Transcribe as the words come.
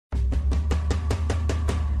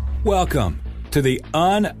Welcome to the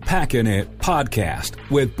Unpacking It podcast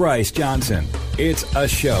with Bryce Johnson. It's a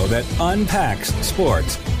show that unpacks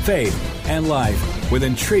sports, faith, and life with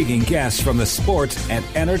intriguing guests from the sports and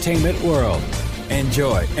entertainment world.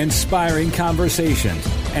 Enjoy inspiring conversations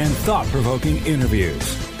and thought-provoking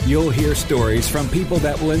interviews. You'll hear stories from people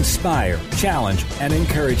that will inspire, challenge, and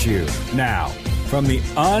encourage you. Now, from the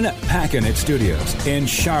Unpacking It studios in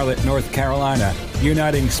Charlotte, North Carolina,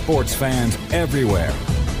 uniting sports fans everywhere,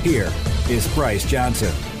 here is Bryce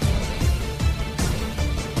Johnson.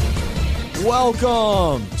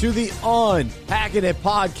 Welcome to the Unpacking It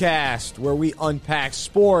podcast, where we unpack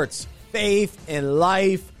sports, faith, and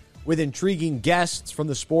life with intriguing guests from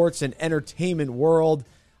the sports and entertainment world.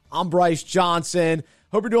 I'm Bryce Johnson.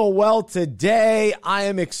 Hope you're doing well today. I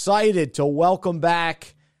am excited to welcome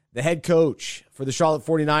back the head coach for the Charlotte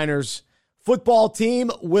 49ers football team,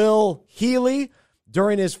 Will Healy.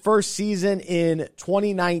 During his first season in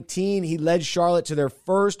 2019, he led Charlotte to their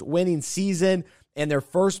first winning season and their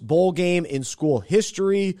first bowl game in school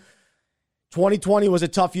history. 2020 was a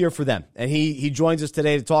tough year for them, and he joins us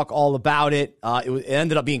today to talk all about it. It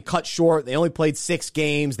ended up being cut short. They only played 6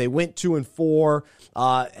 games. They went 2-4.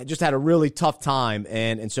 Just had a really tough time,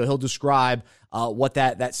 and so he'll describe what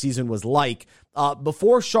that season was like.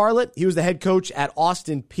 Before Charlotte, he was the head coach at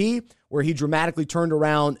Austin Peay, where he dramatically turned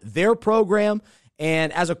around their program.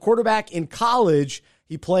 And as a quarterback in college,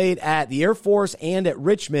 he played at the Air Force and at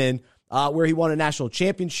Richmond, where he won a national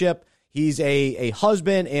championship. He's a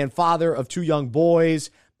husband and father of 2 young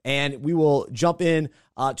boys, and we will jump in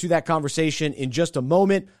to that conversation in just a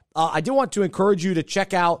moment. I do want to encourage you to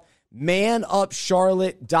check out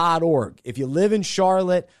manupcharlotte.org. If you live in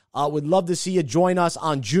Charlotte, would love to see you join us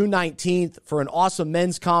on June 19th for an awesome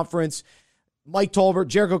men's conference. Mike Tolbert,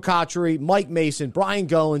 Jericho Cotchery, Mike Mason, Brian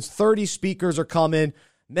Goins, 30 speakers are coming,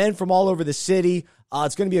 men from all over the city.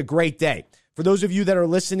 It's going to be a great day. For those of you that are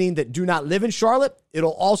listening that do not live in Charlotte,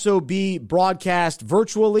 it'll also be broadcast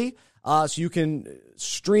virtually, so you can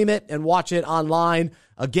stream it and watch it online.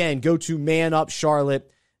 Again, go to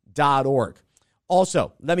manupcharlotte.org.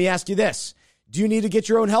 Also, let me ask you this. Do you need to get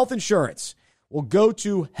your own health insurance? Well, go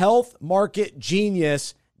to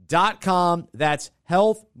healthmarketgenius.com. That's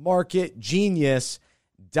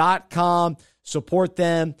healthmarketgenius.com. Support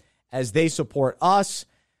them as they support us.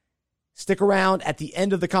 Stick around at the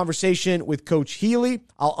end of the conversation with Coach Healy.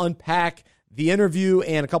 I'll unpack the interview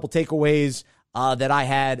and a couple takeaways that I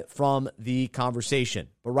had from the conversation.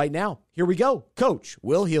 But right now, here we go. Coach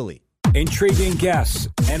Will Healy. Intriguing guests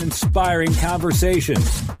and inspiring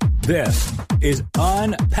conversations. This is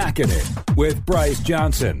Unpacking It with Bryce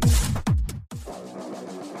Johnson.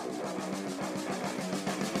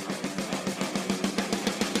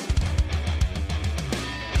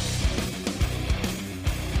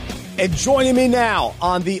 And joining me now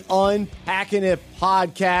on the Unpacking It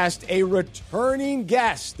podcast, a returning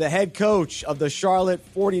guest, the head coach of the Charlotte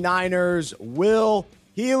 49ers, Will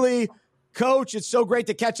Healy. Coach, it's so great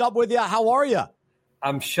to catch up with you. How are you?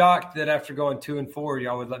 I'm shocked that after going 2-4,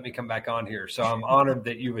 y'all would let me come back on here. So I'm honored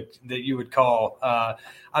that you would call.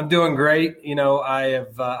 I'm doing great. You know, I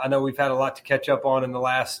know we've had a lot to catch up on in the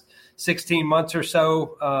last 16 months or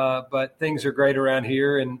so, but things are great around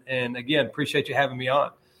here. And again, appreciate you having me on.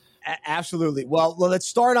 Absolutely. Well, let's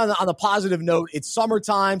start on the positive note. It's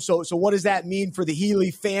summertime, so what does that mean for the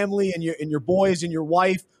Healy family and your boys and your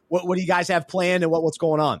wife? What do you guys have planned and what's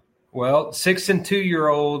going on? Well, 6 and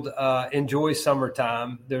 2-year-old enjoy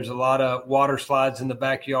summertime. There's a lot of water slides in the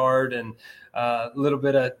backyard and a little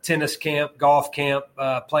bit of tennis camp, golf camp,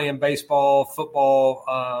 playing baseball,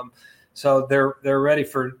 football. So they're ready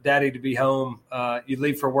for daddy to be home. You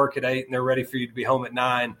leave for work at 8 and they're ready for you to be home at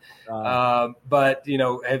 9. But, you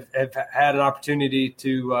know, have had an opportunity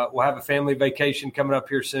to we'll have a family vacation coming up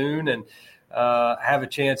here soon and have a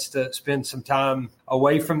chance to spend some time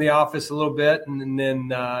away from the office a little bit and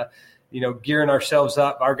then, you know, gearing ourselves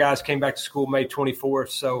up. Our guys came back to school May 24th.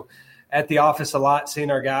 So at the office a lot,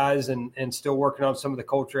 seeing our guys and still working on some of the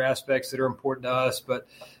culture aspects that are important to us. But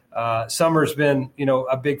summer's been, you know,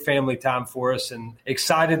 a big family time for us and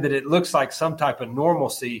excited that it looks like some type of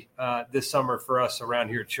normalcy this summer for us around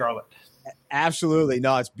here at Charlotte. Absolutely.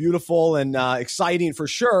 No, it's beautiful and exciting for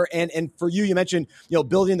sure. And for you mentioned, you know,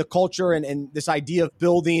 building the culture and this idea of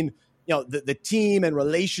building, you know, the team and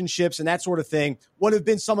relationships and that sort of thing. What have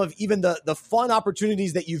been some of even the fun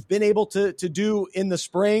opportunities that you've been able to do in the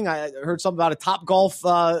spring? I heard something about a Topgolf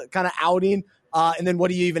kind of outing. And then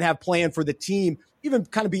what do you even have planned for the team, even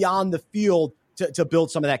kind of beyond the field to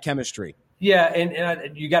build some of that chemistry? Yeah,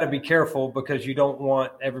 and you got to be careful because you don't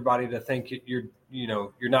want everybody to think you're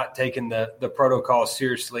not taking the protocol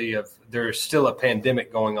seriously. Of there's still a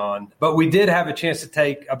pandemic going on, but we did have a chance to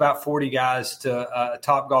take about 40 guys to a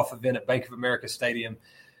Topgolf event at Bank of America Stadium,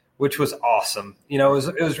 which was awesome. It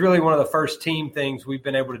was really one of the first team things we've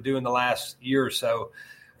been able to do in the last year or so,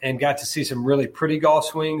 and got to see some really pretty golf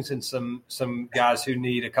swings and some guys who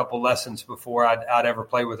need a couple lessons before I'd ever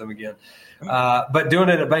play with them again. But doing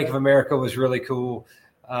it at Bank of America was really cool,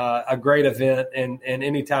 a great event, and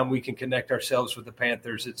anytime we can connect ourselves with the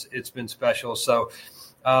Panthers, it's been special. So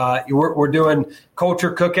we're doing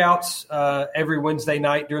culture cookouts every Wednesday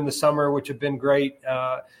night during the summer, which have been great.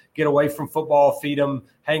 Get away from football, feed them,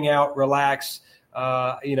 hang out, relax.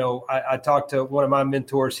 I talked to one of my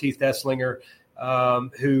mentors, Heath Esslinger,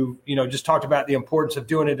 who just talked about the importance of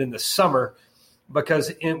doing it in the summer.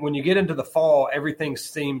 Because when you get into the fall, everything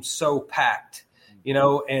seems so packed,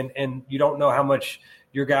 and you don't know how much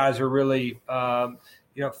your guys are really,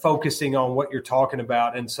 focusing on what you're talking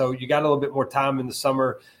about. And so you got a little bit more time in the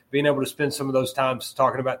summer, being able to spend some of those times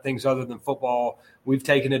talking about things other than football. We've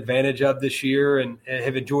taken advantage of this year and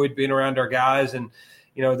have enjoyed being around our guys. And,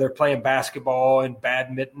 they're playing basketball and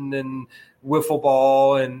badminton and wiffle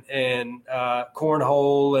ball and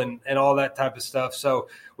cornhole and all that type of stuff. So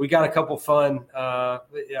we got a couple fun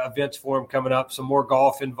events for them coming up, some more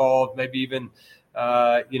golf involved, maybe even,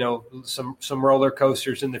 some roller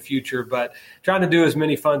coasters in the future, but trying to do as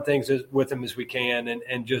many fun things with them as we can.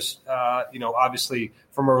 And just, obviously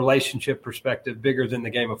from a relationship perspective, bigger than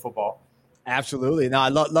the game of football. Absolutely. No, I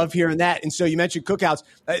love hearing that. And so you mentioned cookouts.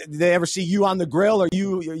 Did they ever see you on the grill? Are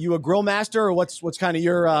you a grill master, or what's kind of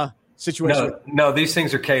your situation? No, these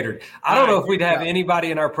things are catered. I don't know if we'd have anybody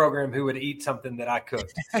in our program who would eat something that I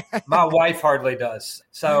cooked. My wife hardly does.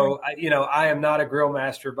 So, I am not a grill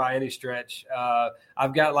master by any stretch.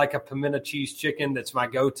 I've got like a pimento cheese chicken that's my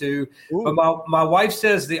go-to. Ooh. But my wife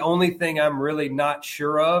says the only thing I'm really not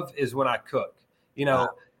sure of is when I cook.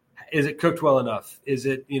 Is it cooked well enough? Is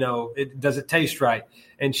it, does it taste right?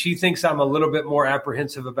 And she thinks I'm a little bit more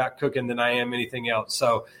apprehensive about cooking than I am anything else.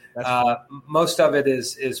 So most of it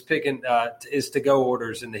is picking is to-go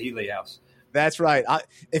orders in the Healy house. That's right.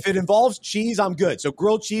 If it involves cheese, I'm good. So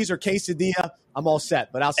grilled cheese or quesadilla, I'm all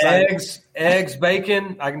set. But outside eggs,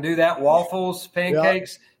 bacon, I can do that. Waffles,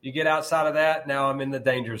 pancakes. Yep. You get outside of that, now I'm in the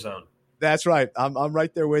danger zone. That's right. I'm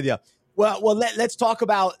right there with you. Well, let's talk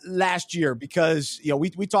about last year because,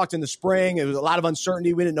 we talked in the spring. It was a lot of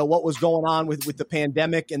uncertainty. We didn't know what was going on with the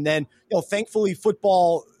pandemic. And then, thankfully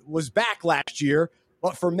football was back last year.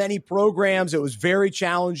 But for many programs, it was very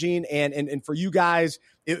challenging. And for you guys,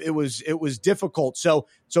 it was difficult. So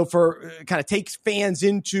for kind of take fans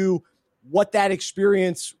into what that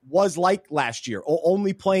experience was like last year,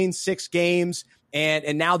 only playing 6 games.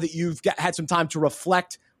 And now that you've had some time to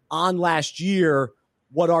reflect on last year,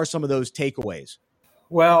 what are some of those takeaways?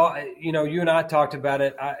 Well, you and I talked about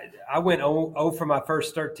it. I went 0 for my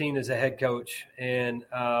first 13 as a head coach, and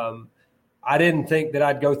I didn't think that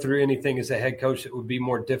I'd go through anything as a head coach that would be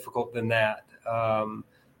more difficult than that.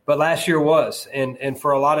 But last year was, and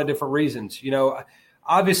for a lot of different reasons.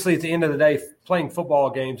 Obviously at the end of the day, playing football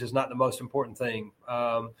games is not the most important thing,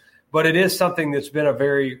 but it is something that's been a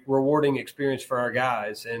very rewarding experience for our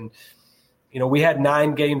guys. And, we had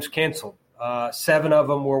 9 games canceled. 7 of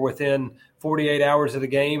them were within 48 hours of the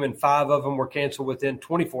game, and 5 of them were canceled within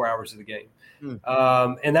 24 hours of the game.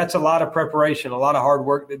 And that's a lot of preparation, a lot of hard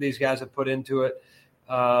work that these guys have put into it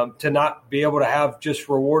to not be able to have just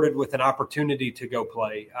rewarded with an opportunity to go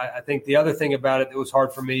play. I think the other thing about it that was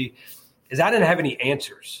hard for me is I didn't have any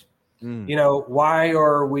answers. Why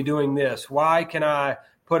are we doing this? Why can I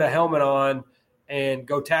put a helmet on and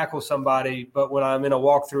go tackle somebody, but when I'm in a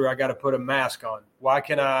walkthrough, I got to put a mask on? Why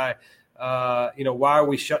can I why are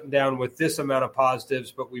we shutting down with this amount of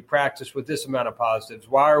positives, but we practice with this amount of positives?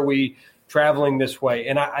 Why are we traveling this way?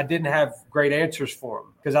 And I didn't have great answers for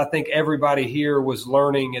them because I think everybody here was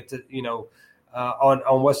learning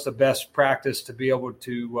on what's the best practice to be able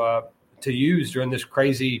to use during this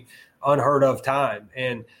crazy, unheard of time.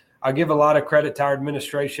 And I give a lot of credit to our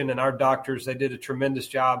administration and our doctors. They did a tremendous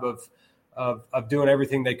job of doing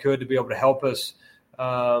everything they could to be able to help us.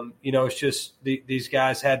 It's just these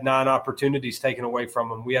guys had 9 opportunities taken away from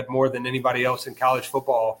them. We had more than anybody else in college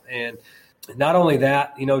football. And not only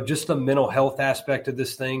that, just the mental health aspect of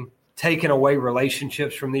this thing, taking away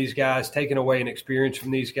relationships from these guys, taking away an experience from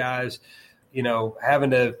these guys,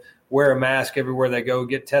 having to wear a mask everywhere they go,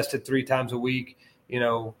 get tested 3 times a week.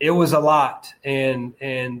 It was a lot. And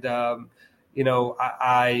I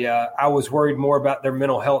was worried more about their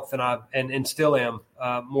mental health than and still am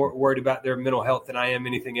more worried about their mental health than I am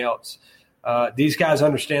anything else. These guys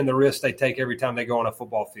understand the risk they take every time they go on a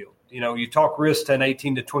football field. You talk risk to an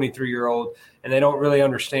 18 to 23-year-old, and they don't really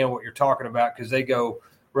understand what you're talking about because they go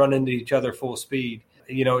run into each other full speed.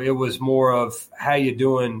 It was more of how you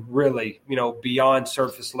doing really, beyond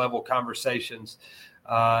surface level conversations.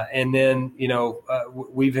 And then,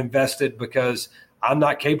 we've invested because I'm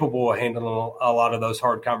not capable of handling a lot of those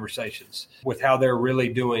hard conversations with how they're really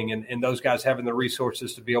doing and those guys having the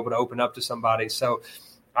resources to be able to open up to somebody. So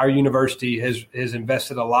our university has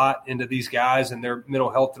invested a lot into these guys and their mental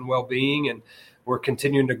health and well-being, and we're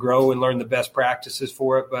continuing to grow and learn the best practices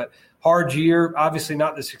for it. But hard year, obviously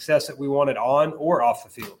not the success that we wanted on or off the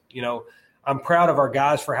field. I'm proud of our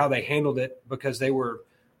guys for how they handled it because they were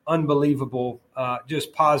unbelievable,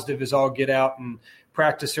 just positive as all get out and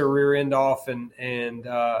practice their rear end off but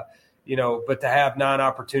to have 9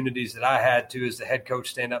 opportunities that I had to as the head coach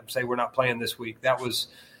stand up and say, we're not playing this week. That was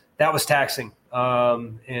taxing.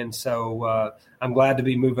 And so I'm glad to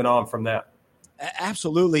be moving on from that.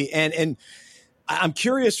 Absolutely. And I'm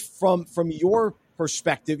curious from your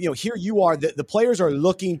perspective, here you are, the players are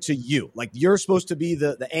looking to you. Like you're supposed to be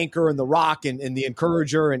the anchor and the rock and the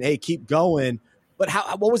encourager and, hey, keep going. But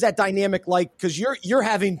what was that dynamic like? Because you're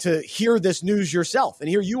having to hear this news yourself. And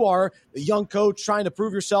here you are, a young coach trying to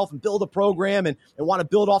prove yourself and build a program and want to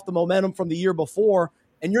build off the momentum from the year before.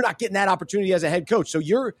 And you're not getting that opportunity as a head coach. So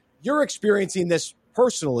you're experiencing this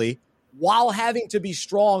personally while having to be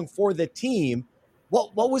strong for the team.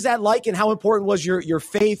 What was that like, and how important was your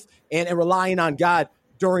faith and relying on God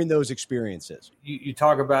during those experiences? You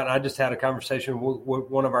talk about, and I just had a conversation with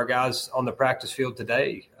one of our guys on the practice field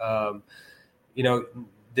today.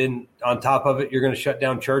 Then on top of it, you're going to shut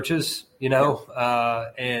down churches,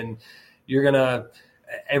 and you're going to,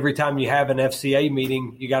 every time you have an FCA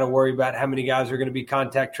meeting, you got to worry about how many guys are going to be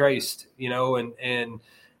contact traced, and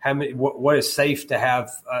how many, what is safe to have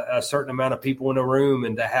a certain amount of people in a room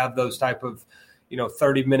and to have those type of,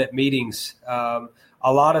 30-minute meetings. A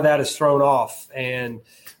lot of that is thrown off. And,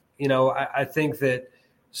 I think that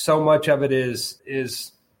so much of it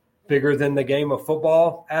is bigger than the game of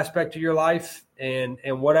football aspect of your life and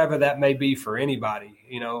whatever that may be for anybody.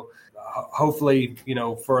 Hopefully,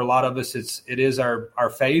 for a lot of us, it is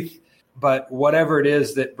our faith, but whatever it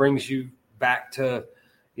is that brings you back to,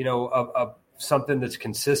 something that's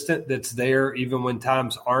consistent, that's there even when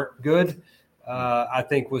times aren't good, I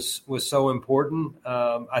think was so important.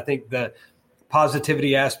 I think the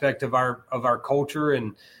positivity aspect of our culture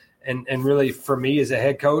and really for me as a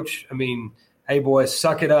head coach, I mean, hey boys,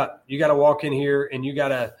 suck it up. You got to walk in here and you got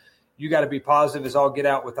to be positive as all get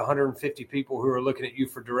out with 150 people who are looking at you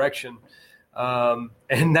for direction.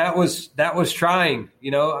 And that was trying,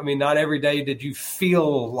 not every day did you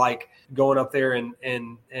feel like going up there and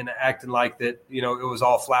acting like that, it was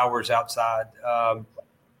all flowers outside.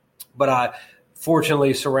 But I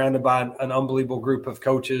fortunately surrounded by an unbelievable group of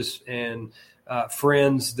coaches and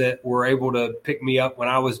friends that were able to pick me up when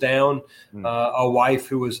I was down, a wife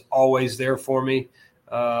who was always there for me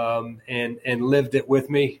and lived it with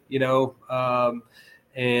me,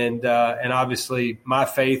 and obviously my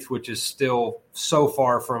faith, which is still so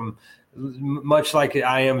far from, much like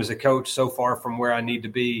I am as a coach, so far from where I need to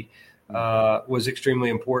be, was extremely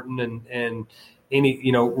important. And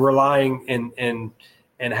any, relying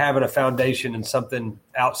and having a foundation in something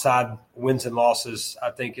outside wins and losses,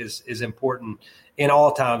 I think is important in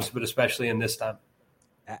all times, but especially in this time.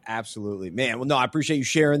 Absolutely, man. Well, no, I appreciate you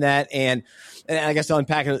sharing that. And I guess to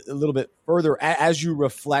unpack it a little bit further, as you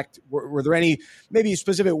reflect, were there any maybe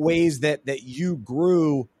specific ways that you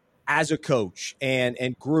grew as a coach and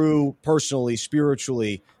grew personally,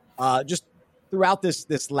 spiritually, just throughout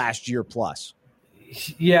this last year plus?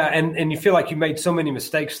 Yeah. And you feel like you made so many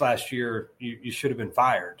mistakes last year, you should have been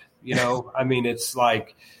fired. I mean, it's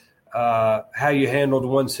like how you handled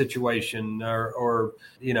one situation or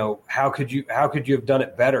how could you have done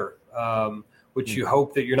it better? Which you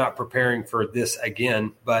hope that you're not preparing for this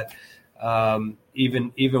again. But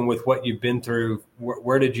even with what you've been through,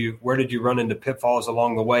 where did you run into pitfalls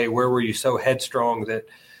along the way? Where were you so headstrong that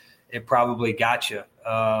it probably got you?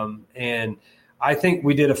 And I think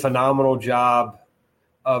we did a phenomenal job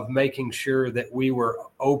of making sure that we were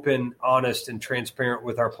open, honest, and transparent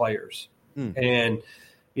with our players. And,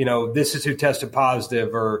 this is who tested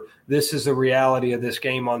positive, or this is the reality of this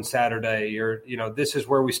game on Saturday, or, this is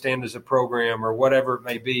where we stand as a program, or whatever it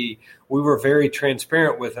may be. We were very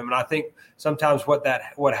transparent with them. And I think sometimes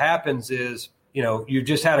what happens is, you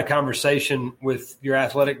just had a conversation with your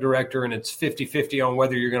athletic director and it's 50-50 on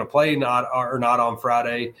whether you're going to play or not on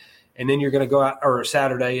Friday. And then you're going to go out, or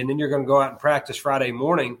Saturday, and then you're going to go out and practice Friday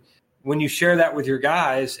morning. when you share that with your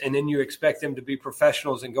guys and then you expect them to be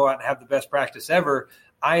professionals and go out and have the best practice ever,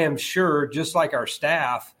 I am sure, just like our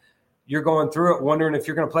staff, you're going through it wondering if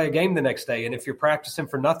you're going to play a game the next day and if you're practicing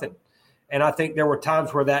for nothing. And I think there were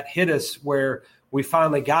times where that hit us, where we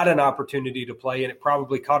finally got an opportunity to play and it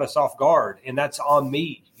probably caught us off guard. And that's on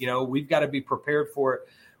me. We've got to be prepared for it,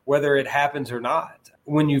 whether it happens or not.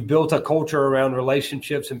 When you've built a culture around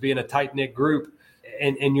relationships and being a tight-knit group,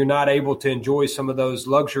 and you're not able to enjoy some of those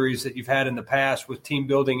luxuries that you've had in the past with team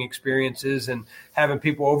building experiences and having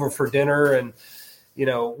people over for dinner and,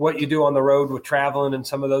 what you do on the road with traveling and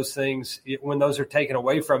some of those things, when those are taken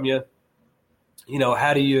away from you,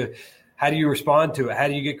 how do you respond to it? How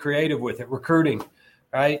do you get creative with it? Recruiting,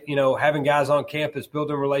 right? Having guys on campus,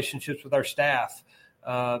 building relationships with our staff.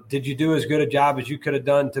 Did you do as good a job as you could have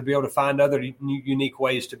done to be able to find other unique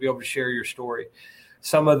ways to be able to share your story?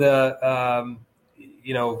 Some of the,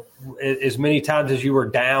 as many times as you were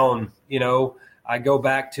down, I go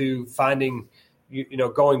back to finding,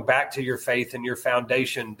 going back to your faith and your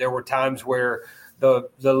foundation. There were times where the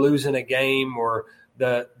losing a game or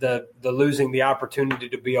the losing the opportunity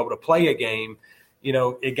to be able to play a game,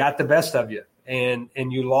 it got the best of you, and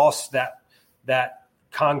you lost that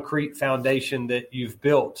concrete foundation that you've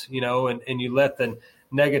built, and you let the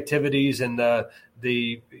negativities and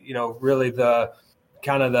the really the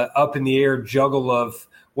kind of the up in the air juggle of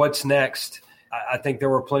what's next. I think there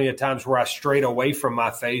were plenty of times where I strayed away from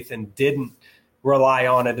my faith and didn't rely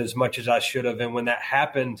on it as much as I should have. And when that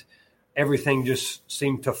happened, everything just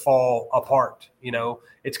seemed to fall apart.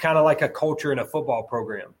 It's kind of like a culture in a football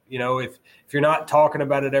program. If you're not talking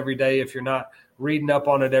about it every day, if you're not reading up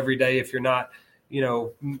on it every day, if you're not,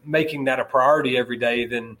 making that a priority every day,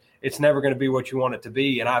 then it's never going to be what you want it to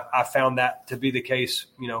be. And I found that to be the case,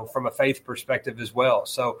 from a faith perspective as well.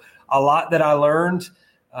 So a lot that I learned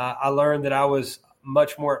that I was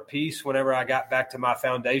much more at peace whenever I got back to my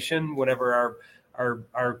foundation, whenever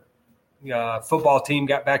our football team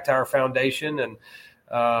got back to our foundation. And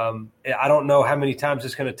I don't know how many times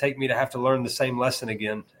it's going to take me to have to learn the same lesson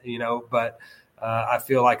again, but I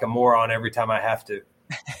feel like a moron every time I have to.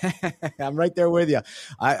 I'm right there with you.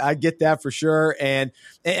 I get that for sure. And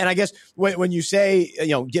I guess when you say,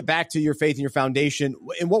 get back to your faith and your foundation,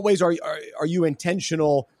 in what ways are you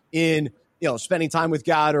intentional in, spending time with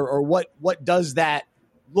God, or what does that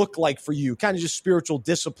look like for you? Kind of just spiritual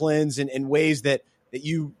disciplines and ways that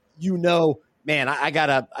man, I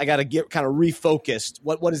gotta get kind of refocused.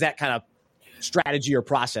 What is that kind of strategy or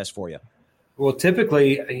process for you? Well,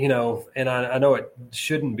 typically, and I know it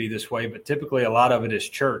shouldn't be this way, but typically a lot of it is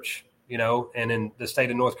church, and in the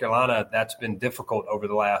state of North Carolina, that's been difficult over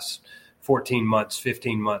the last 14 months,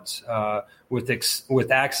 15 months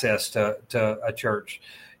with access to a church.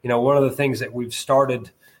 One of the things that we've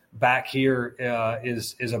started back here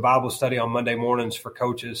is a Bible study on Monday mornings for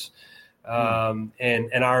coaches.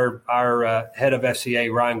 And our head of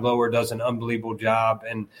FCA, Ryan Glower, does an unbelievable job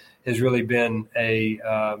and has really been a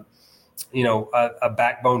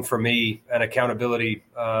backbone for me, an accountability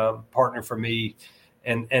partner for me,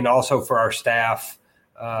 and also for our staff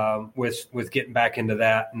with getting back into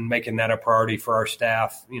that and making that a priority for our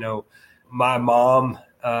staff. My mom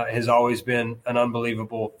has always been an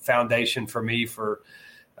unbelievable foundation for me for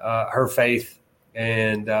her faith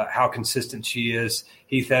and how consistent she is.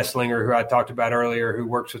 Heath Esslinger, who I talked about earlier, who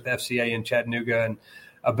works with FCA in Chattanooga and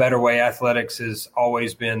A Better Way Athletics, has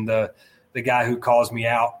always been the guy who calls me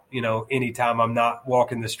out, anytime I'm not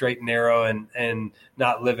walking the straight and narrow and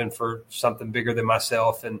not living for something bigger than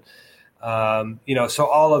myself. And, so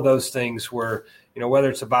all of those things were, whether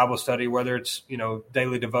it's a Bible study, whether it's,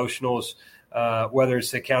 daily devotionals, whether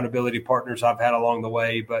it's the accountability partners I've had along the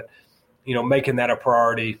way, but, making that a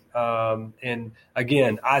priority. And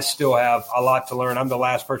again, I still have a lot to learn. I'm the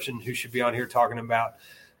last person who should be on here talking about,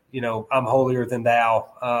 I'm holier than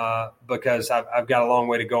thou because I've got a long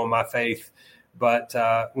way to go in my faith. But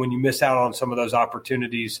when you miss out on some of those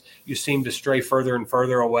opportunities, you seem to stray further and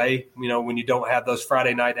further away. When you don't have those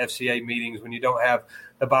Friday night FCA meetings, when you don't have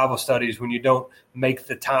the Bible studies, when you don't make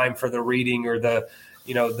the time for the reading or the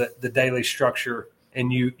daily structure,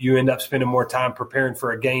 and you end up spending more time preparing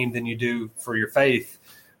for a game than you do for your faith.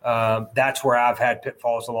 That's where I've had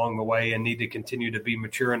pitfalls along the way and need to continue to be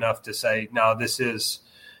mature enough to say, no, this is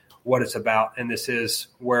what it's about. And this is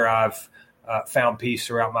where I've found peace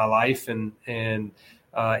throughout my life. And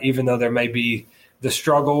even though there may be the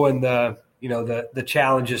struggle and the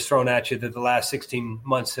challenges thrown at you that the last 16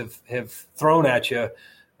 months have thrown at you,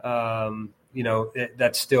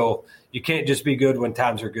 that's still, you can't just be good when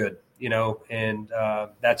times are good, and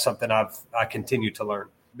that's something I continue to learn.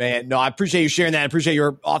 Man, no, I appreciate you sharing that. I appreciate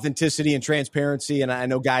your authenticity and transparency. And I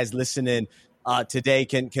know guys listening today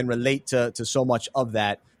can relate to so much of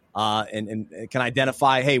that and can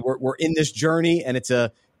identify, hey, we're in this journey, and it's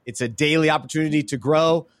a daily opportunity to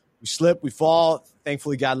grow. We slip, we fall.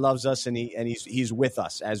 Thankfully, God loves us, and he's with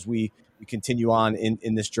us as we continue on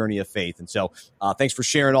in this journey of faith. And so thanks for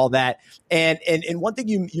sharing all that. And one thing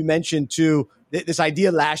you mentioned too, this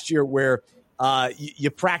idea last year where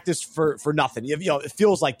you practice for nothing. It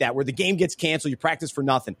feels like that, where the game gets canceled, you practice for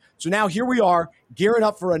nothing. So now here we are gearing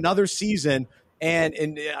up for another season.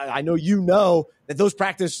 And I know that those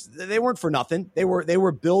practice, they weren't for nothing. They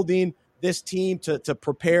were building this team to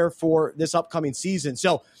prepare for this upcoming season.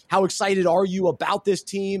 So how excited are you about this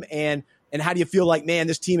team? And how do you feel like, man,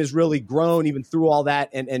 this team has really grown even through all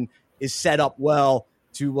that and is set up well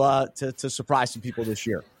to surprise some people this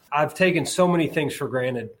year? I've taken so many things for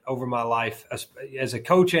granted over my life as a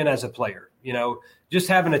coach and as a player. Just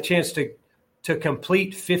having a chance to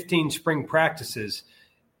complete 15 spring practices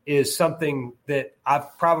is something that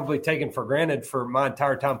I've probably taken for granted for my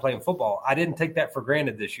entire time playing football. I didn't take that for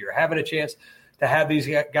granted this year. Having a chance to have these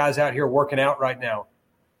guys out here working out right now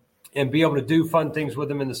and be able to do fun things with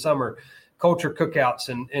them in the summer, culture cookouts,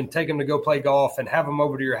 and take them to go play golf and have them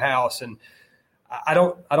over to your house. And I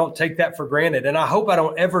don't take that for granted. And I hope I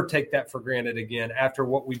don't ever take that for granted again after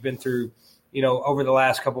what we've been through, over the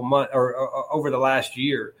last couple months or over the last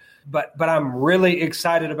year. But I'm really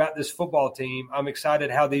excited about this football team. I'm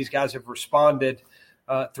excited how these guys have responded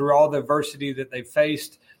through all the adversity that they've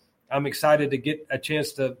faced. I'm excited to get a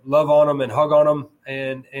chance to love on them and hug on them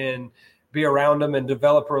and be around them and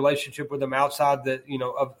develop a relationship with them outside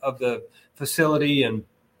of the facility. And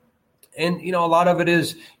a lot of it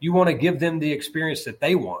is you want to give them the experience that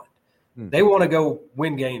they want. They want to go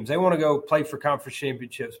win games. They want to go play for conference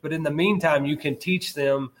championships. But in the meantime, you can teach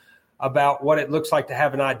them about what it looks like to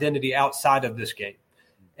have an identity outside of this game.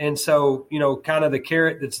 And so, kind of the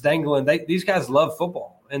carrot that's dangling, these guys love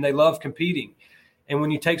football and they love competing. And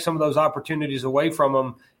when you take some of those opportunities away from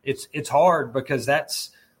them, it's hard because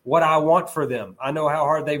that's what I want for them. I know how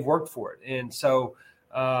hard they've worked for it. And so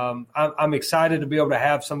I'm excited to be able to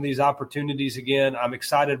have some of these opportunities again. I'm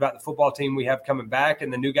excited about the football team we have coming back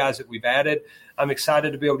and the new guys that we've added. I'm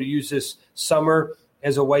excited to be able to use this summer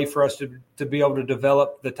as a way for us to be able to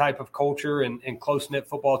develop the type of culture and close-knit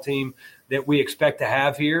football team that we expect to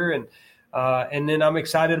have here. And then I'm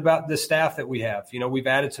excited about the staff that we have. We've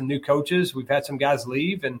added some new coaches. We've had some guys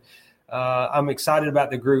leave, and I'm excited about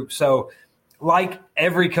the group. So like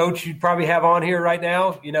every coach you'd probably have on here right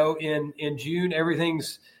now, in June,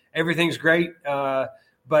 everything's great.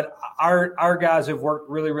 But our guys have worked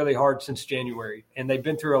really, really hard since January, and they've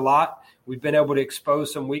been through a lot. We've been able to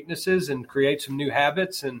expose some weaknesses and create some new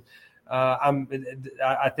habits. And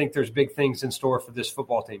I think there's big things in store for this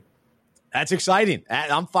football team. That's exciting.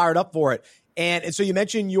 I'm fired up for it. And so you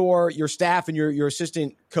mentioned your staff and your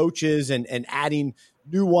assistant coaches and adding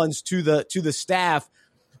new ones to the staff.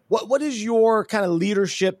 What is your kind of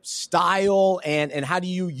leadership style and how do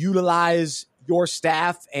you utilize your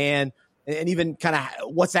staff and even kind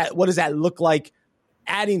of what does that look like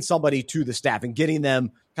adding somebody to the staff and getting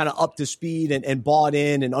them kind of up to speed and bought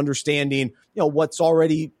in and understanding, what's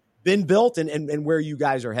already been built and where you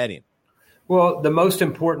guys are heading? Well, the most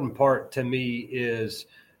important part to me is,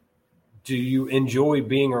 do you enjoy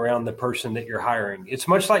being around the person that you're hiring? It's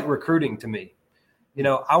much like recruiting to me.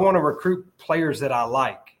 I want to recruit players that I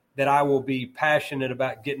like, that I will be passionate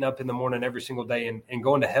about getting up in the morning every single day and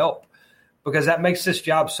going to help, because that makes this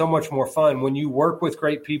job so much more fun. When you work with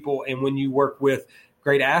great people and when you work with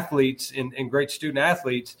great athletes and great student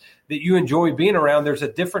athletes that you enjoy being around, there's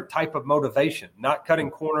a different type of motivation, not cutting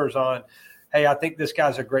corners on, hey, I think this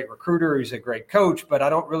guy's a great recruiter, he's a great coach, but I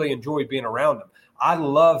don't really enjoy being around him. I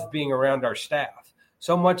love being around our staff,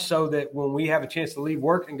 so much so that when we have a chance to leave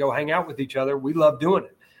work and go hang out with each other, we love doing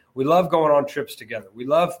it. We love going on trips together. We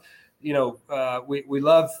love, we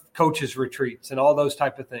love coaches retreats and all those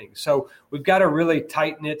type of things. So we've got a really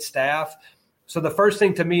tight-knit staff. So the first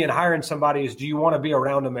thing to me in hiring somebody is, do you want to be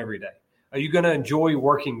around them every day? Are you going to enjoy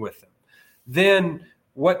working with them? Then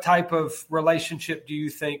what type of relationship do you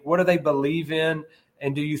think, what do they believe in?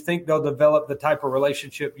 And do you think they'll develop the type of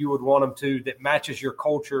relationship you would want them to that matches your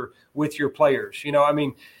culture with your players?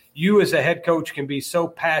 You as a head coach can be so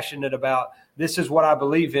passionate about, this is what I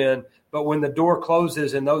believe in, but when the door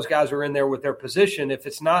closes and those guys are in there with their position, if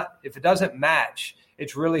it doesn't match,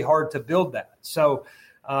 it's really hard to build that. So,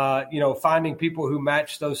 finding people who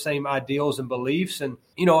match those same ideals and beliefs, and,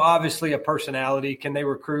 obviously a personality, can they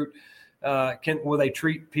recruit? Will they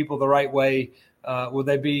treat people the right way? Will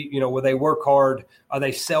they be, will they work hard? Are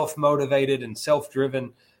they self-motivated and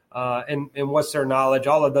self-driven? And what's their knowledge?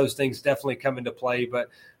 All of those things definitely come into play. But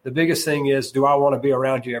the biggest thing is, do I want to be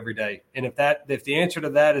around you every day? And if the answer to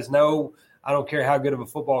that is no, I don't care how good of a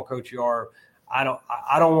football coach you are. I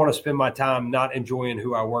don't want to spend my time not enjoying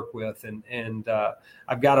who I work with. And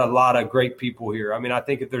I've got a lot of great people here. I mean, I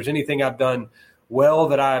think if there's anything I've done well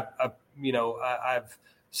that I've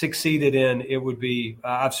succeeded in, it would be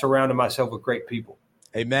I've surrounded myself with great people.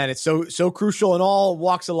 Amen. It's so crucial in all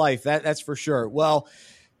walks of life. That's for sure. Well,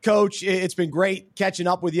 Coach, it's been great catching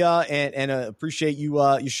up with you, and appreciate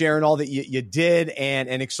you sharing all that you did,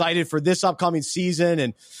 and excited for this upcoming season.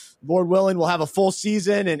 And Lord willing, we'll have a full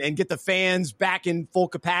season and get the fans back in full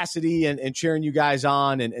capacity and cheering you guys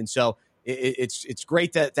on. And so it's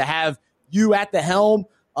great to have you at the helm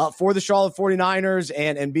for the Charlotte 49ers,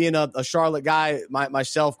 and being a Charlotte guy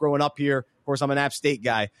myself growing up here. Of course, I'm an App State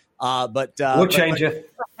guy. But we'll change it.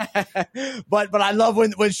 But I love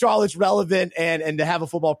when Charlotte's relevant, and to have a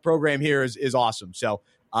football program here is awesome. So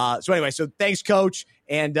anyway, so thanks, Coach,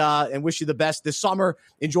 and wish you the best this summer.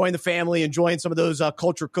 Enjoying the family, enjoying some of those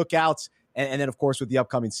culture cookouts, and then of course with the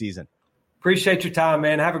upcoming season. Appreciate your time,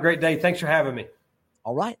 man. Have a great day. Thanks for having me.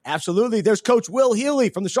 All right, absolutely. There's Coach Will Healy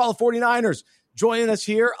from the Charlotte 49ers joining us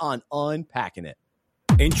here on Unpacking It.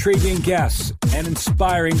 Intriguing guests and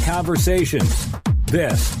inspiring conversations.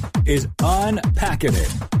 This is Unpacking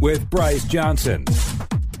It with Bryce Johnson.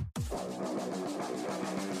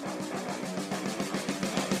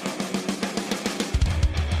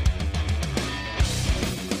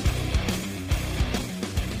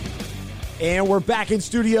 And we're back in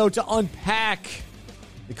studio to unpack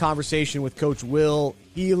the conversation with Coach Will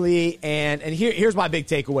Healy. And here's my big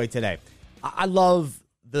takeaway today. I love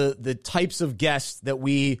the types of guests that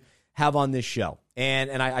we have on this show.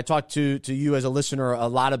 And I talked to you as a listener a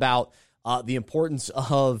lot about the importance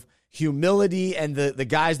of humility and the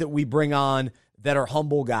guys that we bring on that are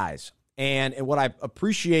humble guys. And what I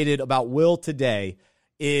appreciated about Will today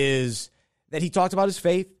is that he talked about his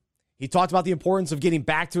faith. He talked about the importance of getting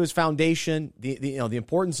back to his foundation, the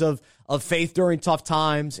importance of faith during tough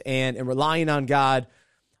times and relying on God.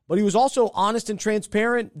 But he was also honest and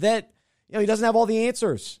transparent that he doesn't have all the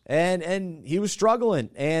answers, and he was struggling,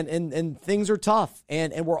 and things are tough,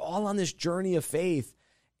 and we're all on this journey of faith,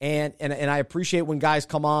 and I appreciate when guys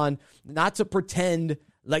come on, not to pretend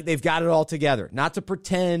like they've got it all together, not to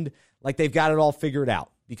pretend like they've got it all figured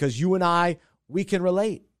out, because you and I, we can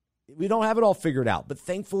relate. We don't have it all figured out, but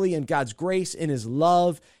thankfully in God's grace, in his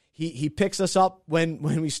love, he picks us up when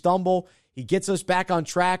we stumble. He gets us back on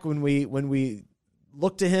track when we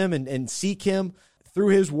look to him and seek him. Through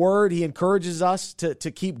his word, he encourages us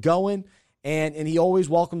to keep going, and he always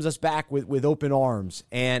welcomes us back with open arms.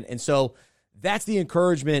 And so that's the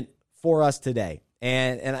encouragement for us today.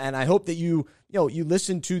 And I hope that you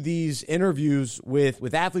listen to these interviews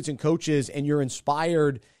with athletes and coaches, and you're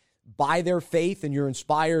inspired by their faith, and you're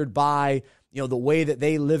inspired by the way that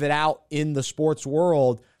they live it out in the sports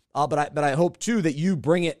world. But I hope too that you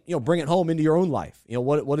bring it home into your own life.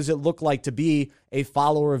 What does it look like to be a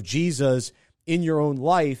follower of Jesus in your own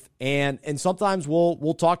life? And sometimes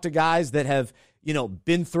we'll talk to guys that have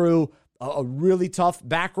been through a really tough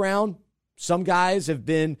background. Some guys have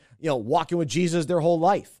been walking with Jesus their whole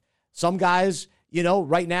life. Some guys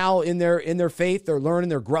right now in their faith, they're learning,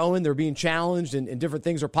 they're growing, they're being challenged, and different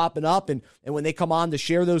things are popping up. And when they come on to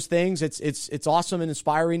share those things, it's awesome and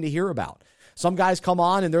inspiring to hear about. Some guys come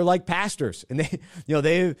on and they're like pastors, and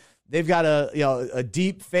they've got a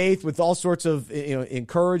deep faith with all sorts of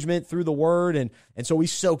encouragement through the word, and so we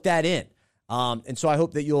soak that in. And so I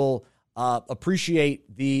hope that you'll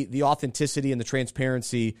appreciate the authenticity and the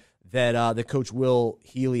transparency that Coach Will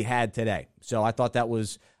Healy had today. So I thought that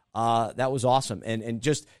was awesome, and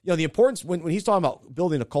just the importance when he's talking about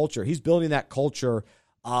building a culture, he's building that culture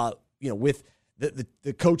with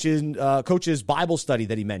the coaches Bible study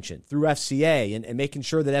that he mentioned through FCA, and making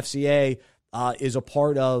sure that FCA is a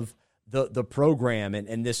part of the program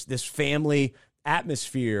and this family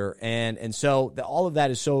atmosphere, and so all of that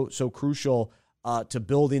is so crucial to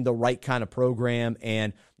building the right kind of program.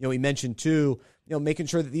 And he mentioned too, making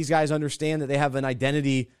sure that these guys understand that they have an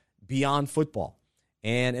identity beyond football,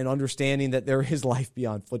 and understanding that there is life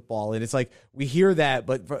beyond football. And it's like we hear that,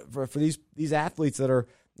 but for these athletes that are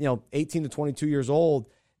 18 to 22 years old,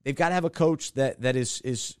 they've got to have a coach that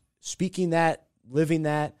is speaking that, living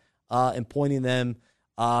that, and pointing them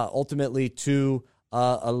ultimately to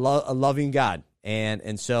a loving God.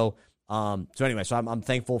 And so anyway, so I'm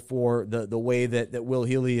thankful for the way that Will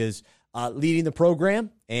Healy is leading the program.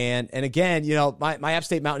 And again, my App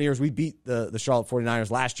State Mountaineers, we beat the Charlotte 49ers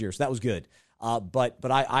last year, so that was good.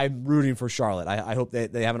 But I'm rooting for Charlotte. I hope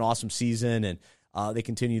that they have an awesome season and they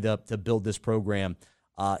continue to build this program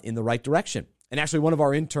in the right direction. And actually, one of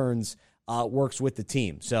our interns works with the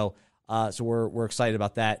team. So we're excited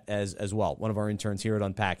about that as well. One of our interns here at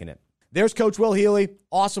Unpacking It. There's Coach Will Healy.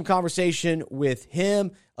 Awesome conversation with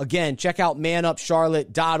him. Again, check out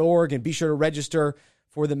manupcharlotte.org and be sure to register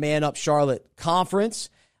for the Man Up Charlotte Conference,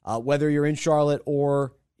 whether you're in Charlotte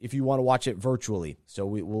or if you want to watch it virtually. So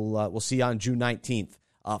we'll see you on June 19th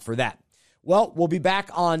for that. Well, we'll be back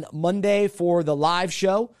on Monday for the live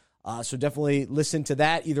show. So definitely listen to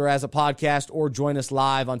that either as a podcast or join us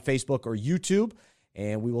live on Facebook or YouTube.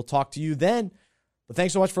 And we will talk to you then. But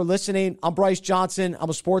thanks so much for listening. I'm Bryce Johnson. I'm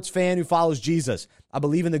a sports fan who follows Jesus. I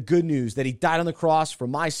believe in the good news that he died on the cross for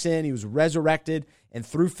my sin. He was resurrected. And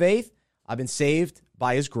through faith, I've been saved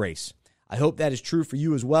by his grace. I hope that is true for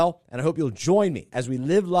you as well. And I hope you'll join me as we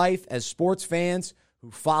live life as sports fans who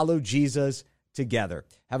follow Jesus together.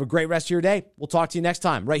 Have a great rest of your day. We'll talk to you next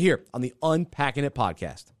time right here on the Unpacking It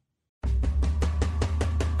podcast.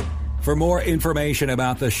 For more information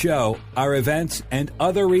about the show, our events, and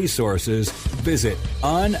other resources, visit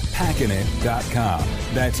unpackinit.com.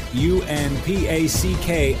 That's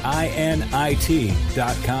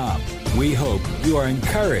unpackinit.com. We hope you are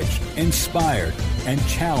encouraged, inspired, and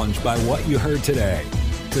challenged by what you heard today.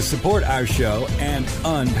 To support our show and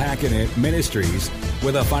Unpacking It Ministries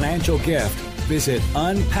with a financial gift, visit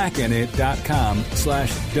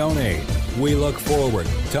unpackinit.com/donate. We look forward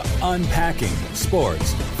to unpacking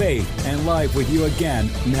sports, faith, and life with you again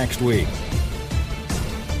next week.